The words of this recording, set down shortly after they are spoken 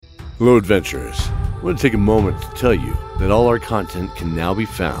Hello, adventurers. I want to take a moment to tell you that all our content can now be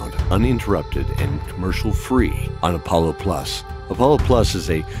found uninterrupted and commercial-free on Apollo Plus. Apollo Plus is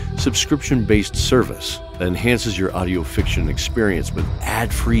a subscription-based service that enhances your audio fiction experience with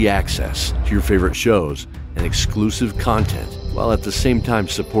ad-free access to your favorite shows and exclusive content, while at the same time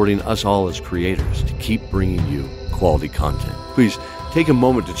supporting us all as creators to keep bringing you quality content. Please take a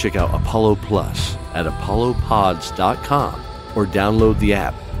moment to check out Apollo Plus at apollopods.com or download the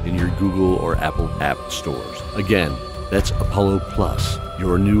app in your Google or Apple app stores. Again, that's Apollo Plus,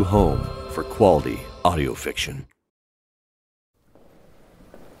 your new home for quality audio fiction.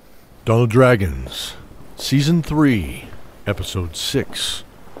 Dawn of Dragons, Season 3, Episode 6,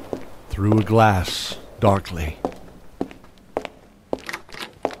 Through a Glass, Darkly.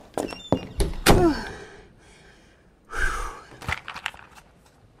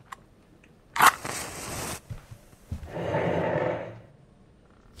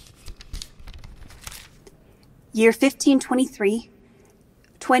 Year 1523,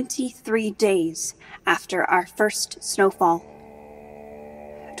 23 days after our first snowfall.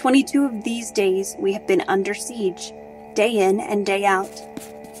 22 of these days we have been under siege, day in and day out.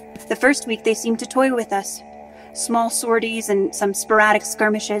 The first week they seemed to toy with us, small sorties and some sporadic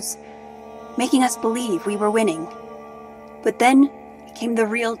skirmishes, making us believe we were winning. But then came the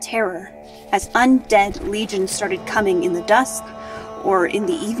real terror, as undead legions started coming in the dusk, or in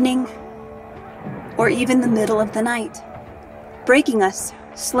the evening, or even the middle of the night, breaking us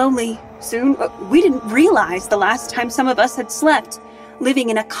slowly, soon. We didn't realize the last time some of us had slept, living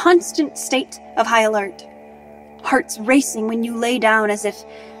in a constant state of high alert. Hearts racing when you lay down as if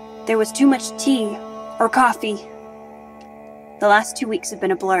there was too much tea or coffee. The last 2 weeks have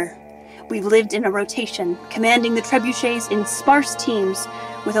been a blur. We've lived in a rotation, commanding the trebuchets in sparse teams,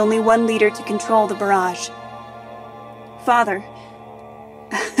 with only one leader to control the barrage. Father,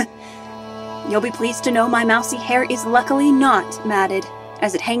 you'll be pleased to know my mousy hair is luckily not matted,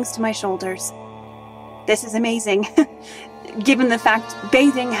 as it hangs to my shoulders. This is amazing, given the fact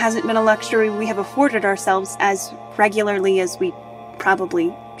bathing hasn't been a luxury we have afforded ourselves as regularly as we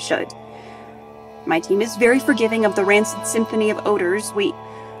probably should. My team is very forgiving of the rancid symphony of odors. We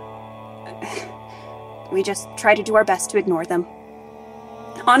just try to do our best to ignore them.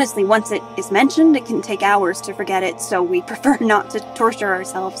 Honestly, once it is mentioned, it can take hours to forget it, so we prefer not to torture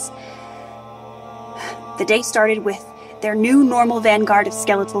ourselves. The day started with their new normal vanguard of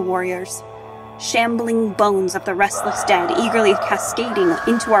skeletal warriors, shambling bones of the restless dead eagerly cascading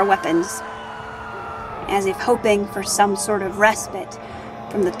into our weapons, as if hoping for some sort of respite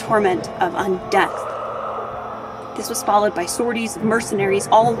from the torment of undeath. This was followed by sorties of mercenaries,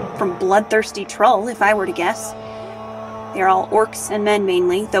 all from bloodthirsty Trull, if I were to guess. They are all orcs and men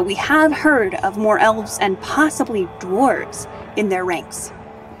mainly, though we have heard of more elves and possibly dwarves in their ranks.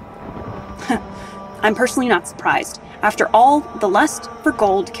 I'm personally not surprised. After all, the lust for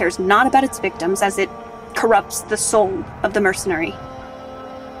gold cares not about its victims, as it corrupts the soul of the mercenary.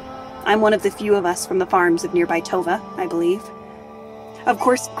 I'm one of the few of us from the farms of nearby Tova, I believe. Of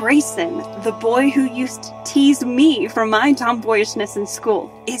course, Grayson, the boy who used to tease me for my tomboyishness in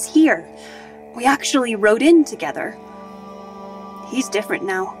school, is here. We actually rode in together. He's different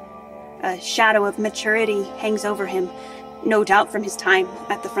now. A shadow of maturity hangs over him, no doubt from his time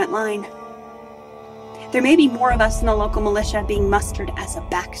at the front line. There may be more of us in the local militia being mustered as a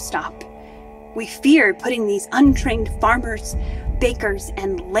backstop. We fear putting these untrained farmers, bakers,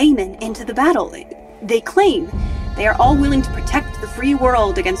 and laymen into the battle. They claim they are all willing to protect the free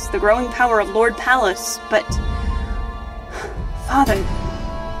world against the growing power of Lord Pallas, but... Father,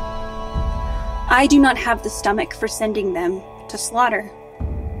 I do not have the stomach for sending them to slaughter.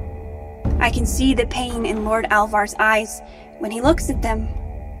 I can see the pain in Lord Alvar's eyes when he looks at them.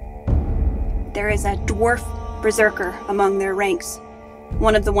 There is a dwarf berserker among their ranks,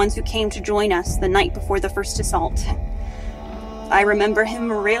 one of the ones who came to join us the night before the first assault. I remember him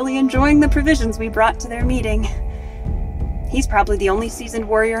really enjoying the provisions we brought to their meeting. He's probably the only seasoned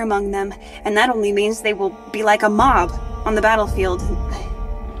warrior among them, and that only means they will be like a mob on the battlefield.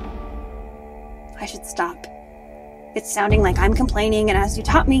 I should stop. It's sounding like I'm complaining, and as you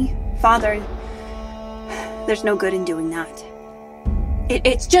taught me, Father, there's no good in doing that.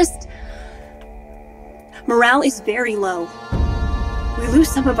 It's just... morale is very low. We lose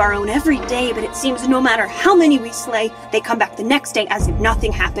some of our own every day, but it seems no matter how many we slay, they come back the next day as if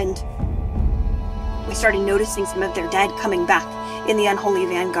nothing happened. We started noticing some of their dead coming back in the unholy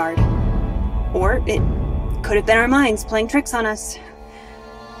vanguard. Or it could have been our minds playing tricks on us.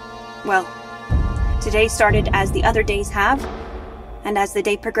 Well, today started as the other days have, and as the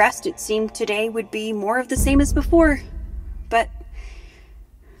day progressed, it seemed today would be more of the same as before. But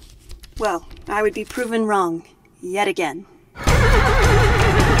Well, I would be proven wrong, yet again.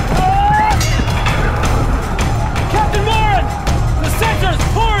 Captain MORREN! The center's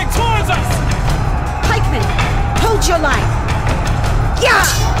pouring towards us! Pikeman, hold your line! Yeah!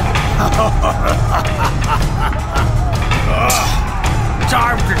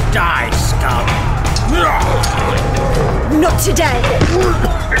 Time to die, scum! Not today!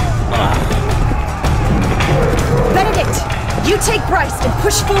 Benedict, you take Bryce and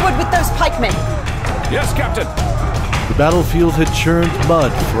push forward with those pikemen. Yes, Captain. The battlefield had churned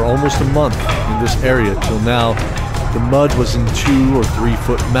mud for almost a month in this area till now. The mud was in 2 or 3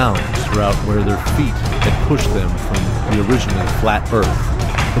 foot mounds throughout where their feet had pushed them from the original flat earth.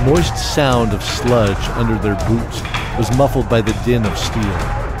 The moist sound of sludge under their boots was muffled by the din of steel,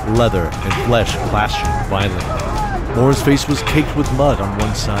 leather, and flesh clashing violently. Laura's face was caked with mud on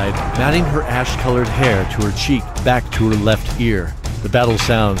one side, matting her ash-colored hair to her cheek back to her left ear. The battle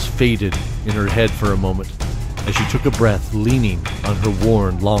sounds faded in her head for a moment as she took a breath, leaning on her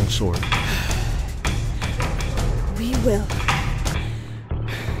worn longsword. We will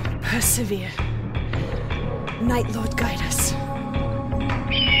persevere. Night Lord, guide us.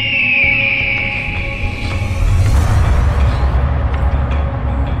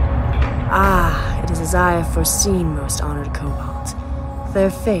 Ah, it is as I have foreseen, most honored Cobalt.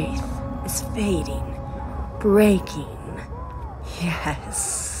 Their faith is fading, breaking.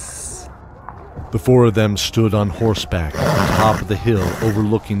 Yes. The 4 of them stood on horseback on top of the hill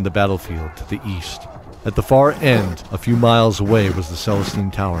overlooking the battlefield to the east. At the far end, a few miles away, was the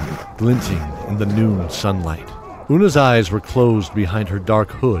Celestine Tower, glinting in the noon sunlight. Una's eyes were closed behind her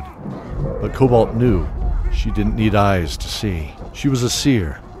dark hood, but Cobalt knew she didn't need eyes to see. She was a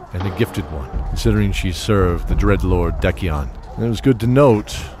seer, and a gifted one, considering she served the Dreadlord Decion. And it was good to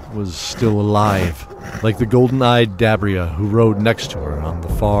note was still alive, like the golden-eyed Dabria who rode next to her on the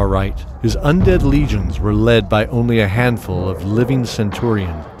far right. His undead legions were led by only a handful of living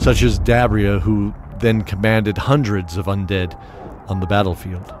centurions, such as Dabria, who then commanded hundreds of undead on the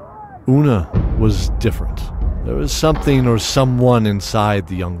battlefield. Una was different. There was something or someone inside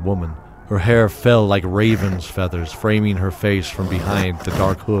the young woman. Her hair fell like raven's feathers, framing her face from behind the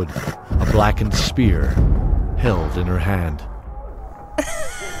dark hood, a blackened spear held in her hand.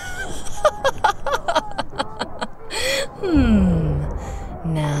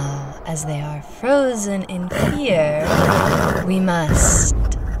 Now, as they are frozen in fear, we must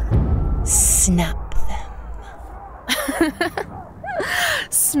snap them.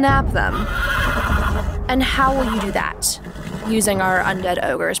 Snap them. And how will you do that? Using our undead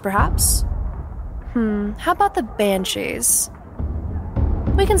ogres, perhaps? How about the banshees?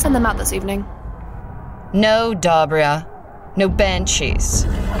 We can send them out this evening. No, Dabria. No banshees.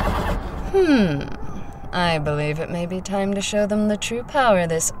 I believe it may be time to show them the true power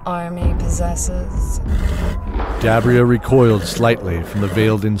this army possesses. Dabria recoiled slightly from the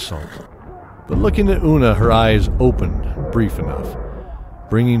veiled insult, but looking at Una, her eyes opened brief enough,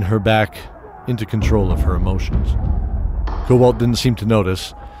 bringing her back into control of her emotions. Cobalt didn't seem to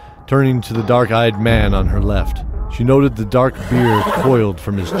notice, turning to the dark-eyed man on her left. She noted the dark beard coiled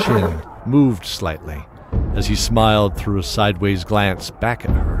from his chin, moved slightly, as he smiled through a sideways glance back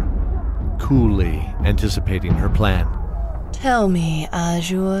at her, coolly anticipating her plan. Tell me,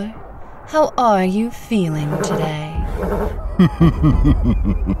 Azure, how are you feeling today?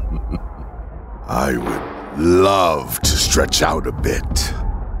 I would love to stretch out a bit.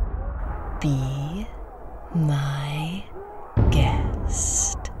 Be my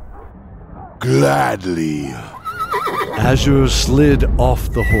guest. Gladly. Azure slid off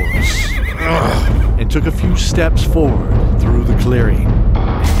the horse and took a few steps forward through the clearing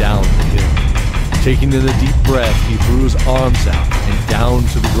and down the hill. Taking in a deep breath, he threw his arms out and down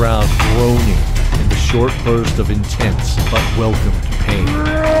to the ground, groaning in the short burst of intense but welcomed pain.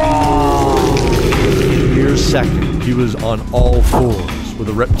 In a mere second, he was on all fours, with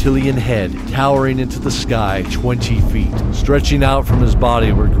a reptilian head towering into the sky 20 feet. Stretching out from his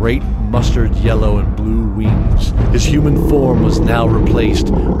body were great mustard yellow and blue wings. His human form was now replaced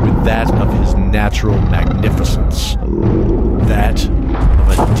with that of his natural magnificence. That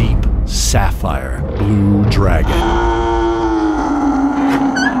of a deep sapphire blue dragon.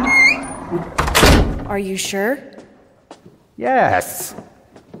 Are you sure? Yes.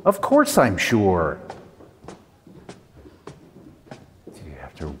 Of course I'm sure.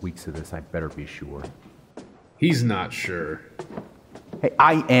 After weeks of this, I better be sure. He's not sure. Hey,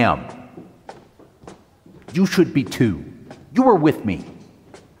 I am. You should be too. You were with me.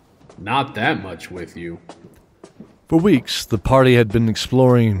 Not that much with you. For weeks, the party had been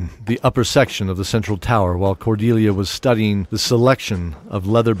exploring the upper section of the central tower while Cordelia was studying the selection of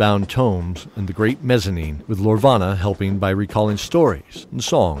leather-bound tomes in the great mezzanine, with Lorvana helping by recalling stories and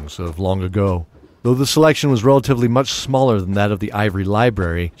songs of long ago. Though the selection was relatively much smaller than that of the ivory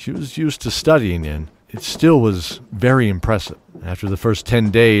library she was used to studying in, it still was very impressive. After the first 10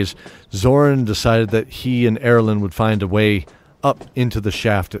 days, Zoran decided that he and ERALIN would find a way up into the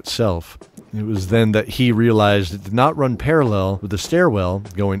shaft itself. It was then that he realized it did not run parallel with the stairwell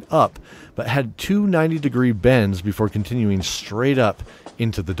going up, but had two 90-degree bends before continuing straight up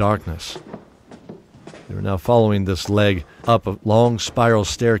into the darkness. They were now following this leg up a long spiral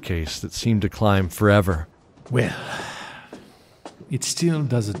staircase that seemed to climb forever. Well, it still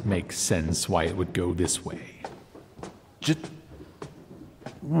doesn't make sense why it would go this way.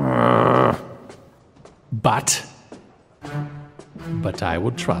 But I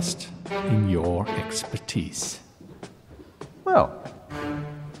would trust in your expertise. Well,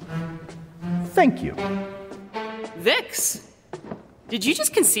 thank you. Vix, did you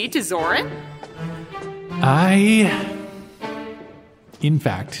just concede to Zoran? I, in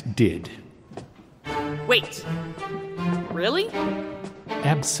fact, did. Wait, really?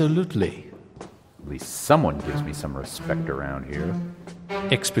 Absolutely. At least someone gives me some respect around here.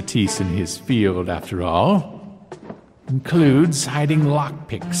 Expertise in his field, after all. Includes hiding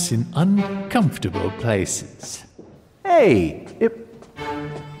lockpicks in uncomfortable places. Hey, it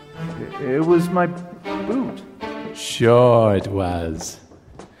was my boot. Sure it was.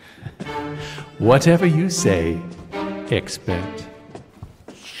 Whatever you say, expert.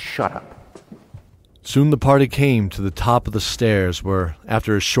 Shut up. Soon the party came to the top of the stairs where,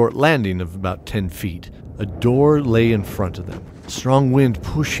 after a short landing of about 10 feet, a door lay in front of them. Strong wind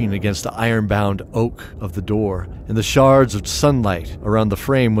pushing against the iron-bound oak of the door, and the shards of sunlight around the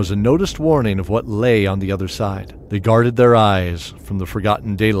frame was a noticed warning of what lay on the other side. They guarded their eyes from the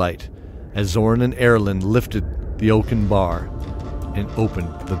forgotten daylight as Zoran and ERALIN lifted the oaken bar and opened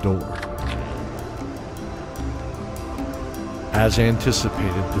the door. As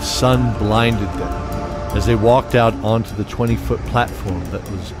anticipated, the sun blinded them as they walked out onto the 20-foot platform that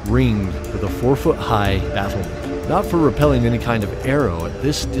was ringed with a 4-foot-high battlement. Not for repelling any kind of arrow at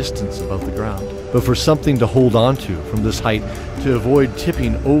this distance above the ground, but for something to hold onto from this height to avoid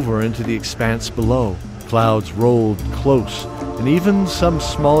tipping over into the expanse below. Clouds rolled close, and even some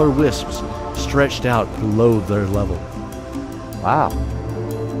smaller wisps stretched out below their level. Wow.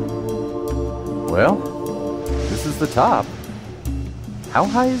 Well, this is the top. How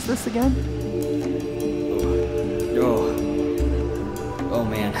high is this again? Oh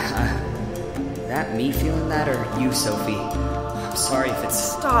man. That me feeling that, or you, Sophie? I'm sorry if it's...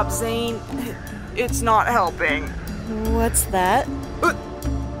 Stop, Zane. It's not helping. What's that?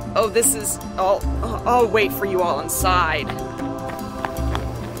 Oh, this is... I'll wait for you all inside.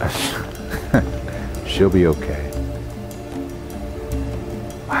 She'll be okay.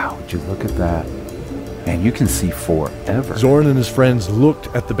 Wow, would you look at that? Man, you can see forever. Zoran and his friends looked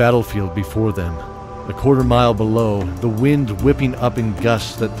at the battlefield before them. A quarter mile below, the wind whipping up in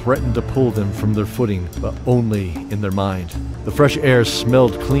gusts that threatened to pull them from their footing, but only in their mind. The fresh air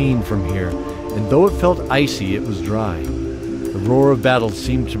smelled clean from here, and though it felt icy, it was dry. The roar of battle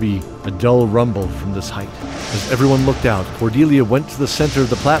seemed to be a dull rumble from this height. As everyone looked out, Cordelia went to the center of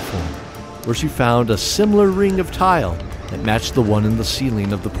the platform, where she found a similar ring of tile that matched the one in the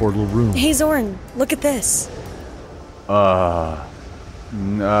ceiling of the portal room. Hey, Zoran, look at this.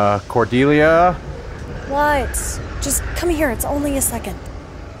 Cordelia? What? Just come here, it's only a second.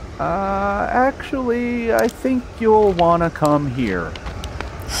 Actually, I think you'll want to come here.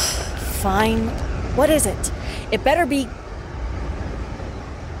 Fine. What is it? It better be...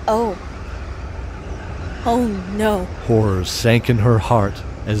 Oh no. Horror sank in her heart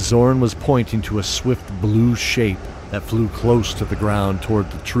as Zoran was pointing to a swift blue shape that flew close to the ground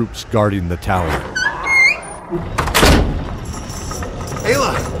toward the troops guarding the tower.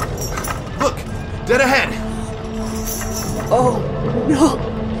 Ayla! Look! Dead ahead! Oh, no!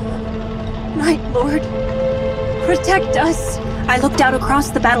 Night Lord, protect us! I looked out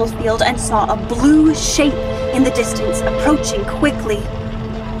across the battlefield and saw a blue shape in the distance, approaching quickly.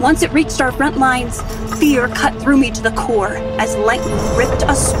 Once it reached our front lines, fear cut through me to the core as lightning ripped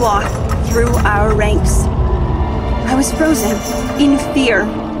a swath through our ranks. I was frozen, in fear.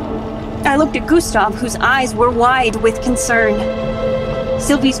 I looked at Gustav, whose eyes were wide with concern.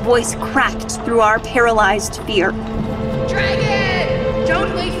 Sylvie's voice cracked through our paralyzed fear. Dragon!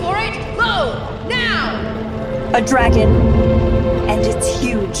 Don't wait for it! Go! Now! A dragon, and its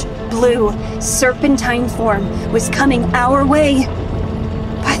huge, blue, serpentine form was coming our way.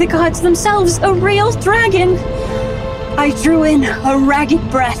 By the gods themselves, a real dragon! I drew in a ragged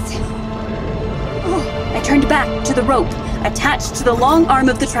breath. I turned back to the rope attached to the long arm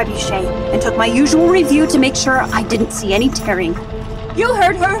of the trebuchet and took my usual review to make sure I didn't see any tearing. You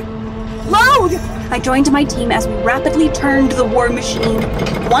heard her! Load! I joined my team as we rapidly turned the war machine,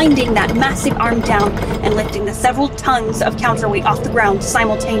 winding that massive arm down and lifting the several tons of counterweight off the ground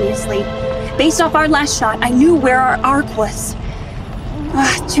simultaneously. Based off our last shot, I knew where our arc was.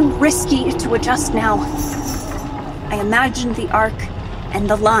 Too risky to adjust now. I imagined the arc and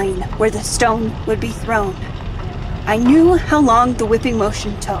the line where the stone would be thrown. I knew how long the whipping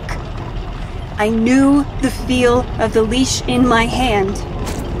motion took. I knew the feel of the leash in my hand.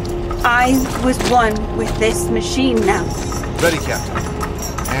 I was one with this machine now. Ready, Captain.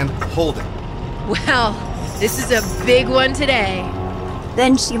 And holding. Well, this is a big one today.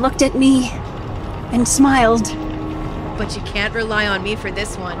 Then she looked at me and smiled. But you can't rely on me for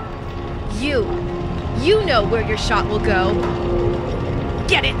this one. You know where your shot will go.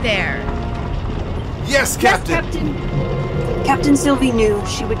 Get it there. Yes, Captain. Yes, Captain. Captain Sylvie knew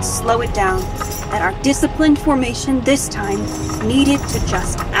she would slow it down, that our disciplined formation this time needed to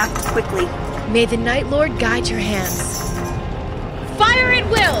just act quickly. May the Night Lord guide your hands. Fire at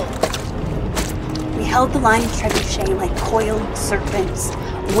will! We held the line of trebuchet like coiled serpents,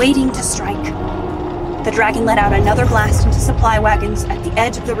 waiting to strike. The dragon let out another blast into supply wagons at the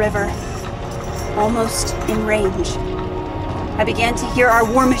edge of the river, almost in range. I began to hear our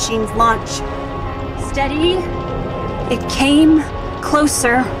war machines launch. Steady. It came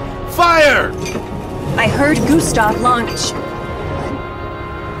closer. Fire! I heard Gustav launch. 1,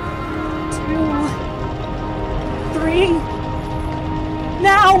 2, 3.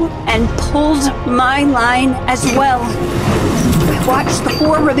 Now! And pulled my line as well. I watched the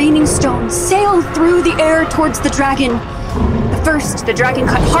 4 remaining stones sail through the air towards the dragon. At first, the dragon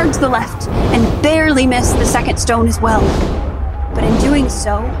cut hard to the left and barely missed the second stone as well. But in doing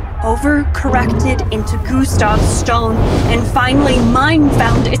so, overcorrected into Gustav's stone, and finally mine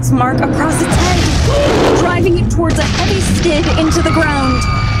found its mark across its head, driving it towards a heavy skid into the ground.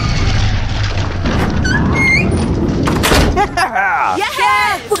 Yeah!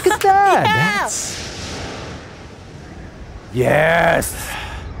 Yes! Look at that! Yeah! Yes!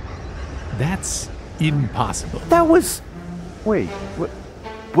 That's impossible. That was... Wait,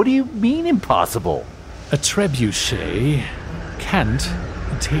 what do you mean impossible? A trebuchet can't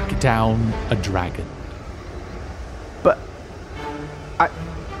take down a dragon. But...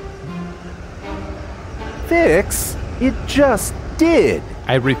 Fix, it just did.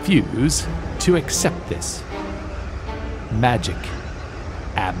 I refuse to accept this. Magic.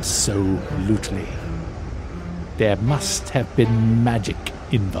 Absolutely. There must have been magic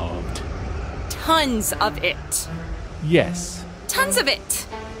involved. Tons of it. Yes. Tons of it.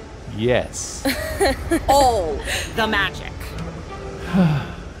 Yes. All the magic.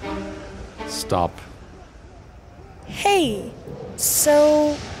 Stop. Hey,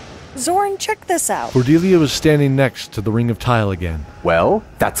 so Zoran, check this out. Cordelia was standing next to the ring of tile again. Well,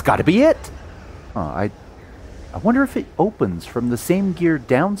 that's gotta be it. I wonder if it opens from the same gear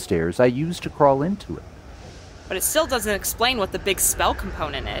downstairs I used to crawl into it. But it still doesn't explain what the big spell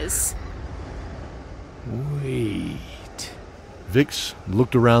component is. Wait. Vix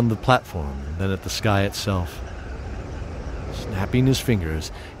looked around the platform and then at the sky itself. Snapping his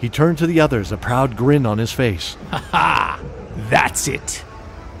fingers, he turned to the others, a proud grin on his face. Ha ha! That's it.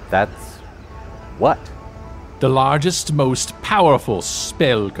 That's... what? The largest, most powerful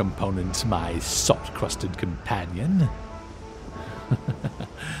spell component, my salt-crusted companion.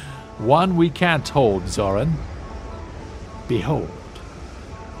 One we can't hold, Zoran. Behold,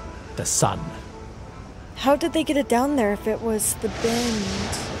 the sun. How did they get it down there if it was the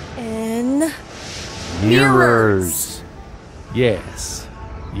bend in... Mirrors! Yes,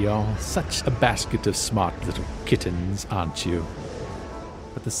 you're such a basket of smart little kittens, aren't you?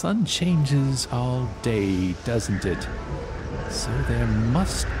 But the sun changes all day, doesn't it? So there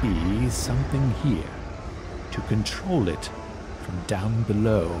must be something here to control it from down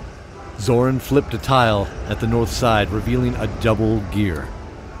below. Zoran flipped a tile at the north side, revealing a double gear.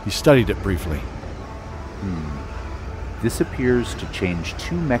 He studied it briefly. This appears to change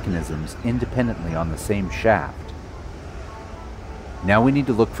 2 mechanisms independently on the same shaft. Now we need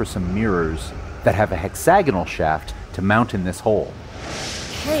to look for some mirrors that have a hexagonal shaft to mount in this hole.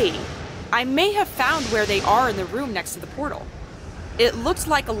 Hey, I may have found where they are in the room next to the portal. It looked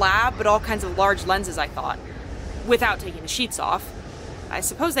like a lab, but all kinds of large lenses, I thought. Without taking the sheets off. I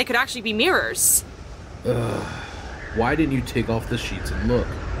suppose they could actually be mirrors. Why didn't you take off the sheets and look?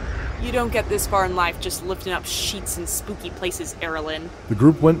 You don't get this far in life just lifting up sheets in spooky places, ERALIN. The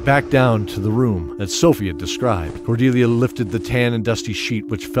group went back down to the room that Sophie had described. Cordelia lifted the tan and dusty sheet,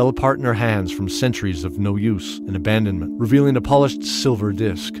 which fell apart in her hands from centuries of no use and abandonment, revealing a polished silver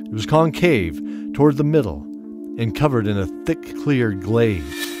disc. It was concave toward the middle and covered in a thick, clear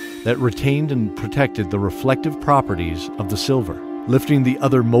glaze that retained and protected the reflective properties of the silver. Lifting the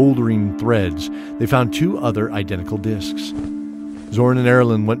other moldering threads, they found 2 other identical discs. Zoran and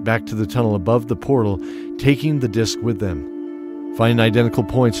ERALIN went back to the tunnel above the portal, taking the disc with them. Finding identical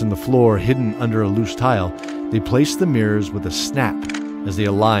points in the floor hidden under a loose tile, they placed the mirrors with a snap as they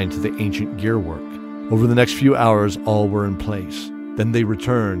aligned to the ancient gearwork. Over the next few hours, all were in place. Then they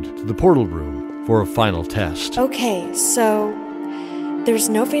returned to the portal room for a final test. Okay, so there's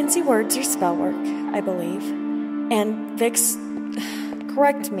no fancy words or spell work, I believe. And Vix,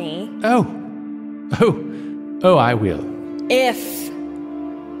 correct me. Oh, I will. If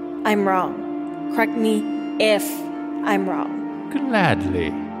I'm wrong. Correct me if I'm wrong. Gladly.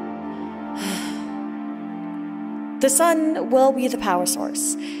 The sun will be the power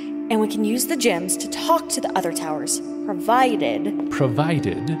source, and we can use the gems to talk to the other towers, provided...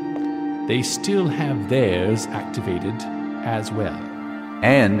 Provided they still have theirs activated as well.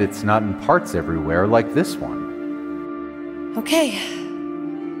 And it's not in parts everywhere like this one. Okay.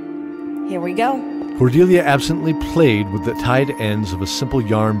 Here we go. Cordelia absently played with the tied ends of a simple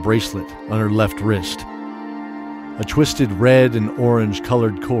yarn bracelet on her left wrist. A twisted red and orange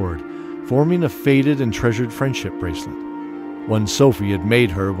colored cord, forming a faded and treasured friendship bracelet, one Sophie had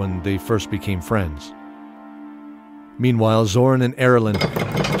made her when they first became friends. Meanwhile, Zoran and ERALIN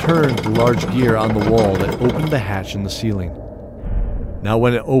turned the large gear on the wall that opened the hatch in the ceiling. Now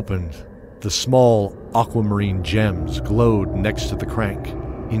when it opened, the small aquamarine gems glowed next to the crank,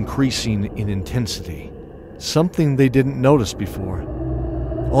 increasing in intensity, something they didn't notice before.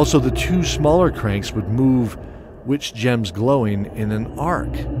 Also, the 2 smaller cranks would move which gems glowing in an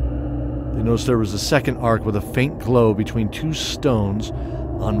arc. They noticed there was a second arc with a faint glow between 2 stones,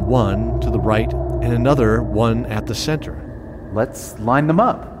 on one to the right and another one at the center. Let's line them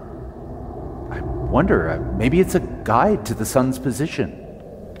up. I wonder, maybe it's a guide to the sun's position.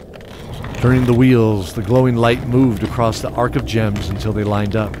 Turning the wheels, the glowing light moved across the arc of gems until they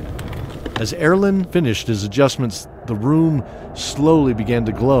lined up. As ERALIN finished his adjustments, the room slowly began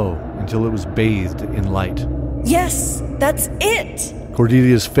to glow until it was bathed in light. Yes, that's it!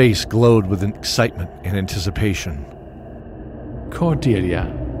 Cordelia's face glowed with excitement and anticipation.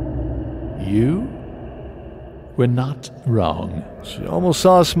 Cordelia, you were not wrong. She almost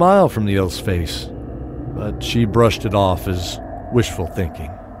saw a smile from the elf's face, but she brushed it off as wishful thinking.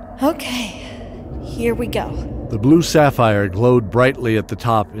 Okay, here we go. The blue sapphire glowed brightly at the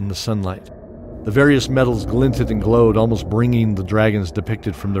top in the sunlight. The various metals glinted and glowed, almost bringing the dragons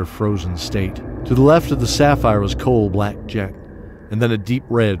depicted from their frozen state. To the left of the sapphire was coal black jet, and then a deep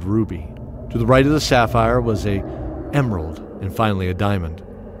red ruby. To the right of the sapphire was a emerald, and finally a diamond.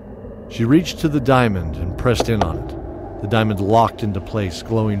 She reached to the diamond and pressed in on it. The diamond locked into place,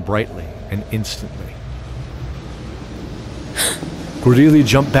 glowing brightly and instantly. Cordelia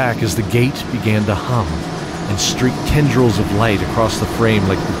jumped back as the gate began to hum and streak tendrils of light across the frame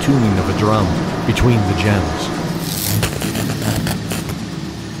like the tuning of a drum between the gems.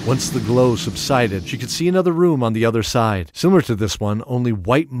 Once the glow subsided, she could see another room on the other side, similar to this one, only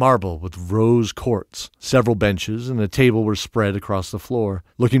white marble with rose quartz. Several benches and a table were spread across the floor.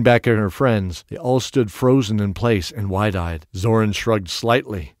 Looking back at her friends, they all stood frozen in place and wide-eyed. Zoran shrugged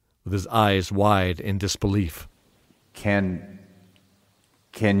slightly, with his eyes wide in disbelief. Can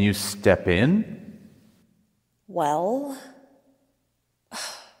you step in? Well,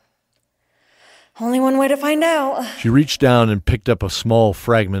 only one way to find out. She reached down and picked up a small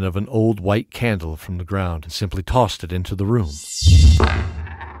fragment of an old white candle from the ground and simply tossed it into the room.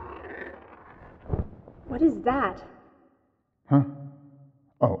 What is that? Huh?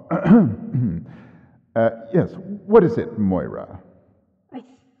 Oh, yes, what is it, Moira? I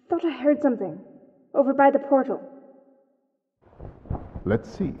thought I heard something. Over by the portal.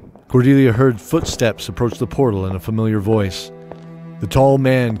 Let's see. Cordelia heard footsteps approach the portal in a familiar voice. The tall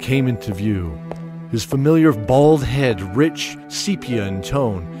man came into view. His familiar bald head, rich sepia in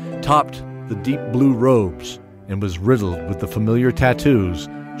tone, topped the deep blue robes and was riddled with the familiar tattoos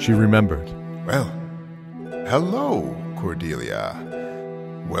she remembered. Well, hello, Cordelia.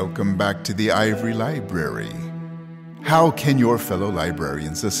 Welcome back to the Ivory Library. How can your fellow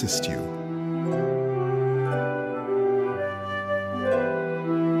librarians assist you?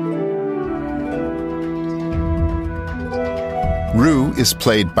 Rue is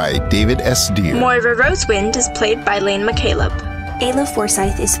played by David S. Deere. MOIRA ROSEWIND is played by Layne McCaleb. Ayla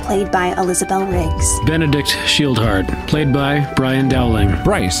Forsyth is played by Elizabeth Riggs. Benedict Shieldheart, played by Brian Dowling.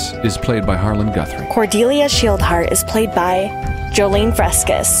 Bryce is played by Harlan Guthrie. Cordelia Shieldheart is played by Joleen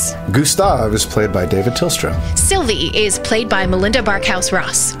Fresquez. Gustav is played by David Tilstra. Sylvie is played by Melinda Barkhouse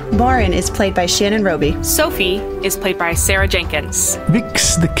Ross. MORREN is played by Shannon Roby. Sophie is played by Sarah Jenkins.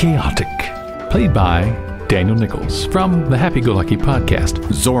 Vix the Chaotic, played by Daniel Nichols from the Happy-Go-Lucky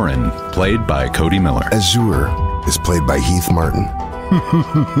podcast. Zoran, played by Cody Miller. Azure is played by Heath Martin.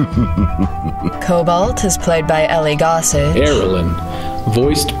 Cobalt is played by Ellie Gossage. ERALIN,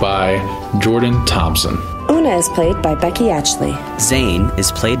 voiced by Jordan Thompson. Una is played by Becky Atchley. ZANE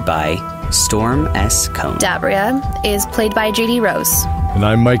is played by Storm S. Cone. Dabria is played by JD Rose. And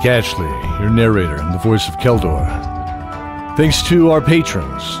I'm Mike Atchley, your narrator and the voice of Keldor. Thanks to our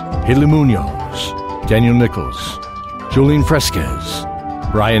patrons, Haley Munoz, Daniel Nichols, Joleen Fresquez,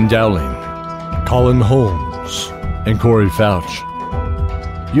 Brian Dowling, Colin Holmes, and Corey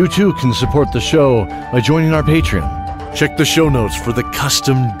Pfautsch. You too can support the show by joining our Patreon. Check the show notes for the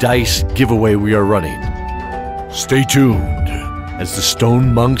custom dice giveaway we are running. Stay tuned as the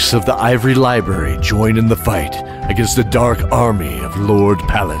stone monks of the Ivory Library join in the fight against the dark army of Lord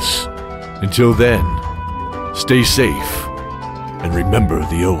Palace. Until then, stay safe and remember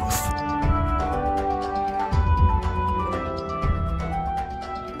the oath.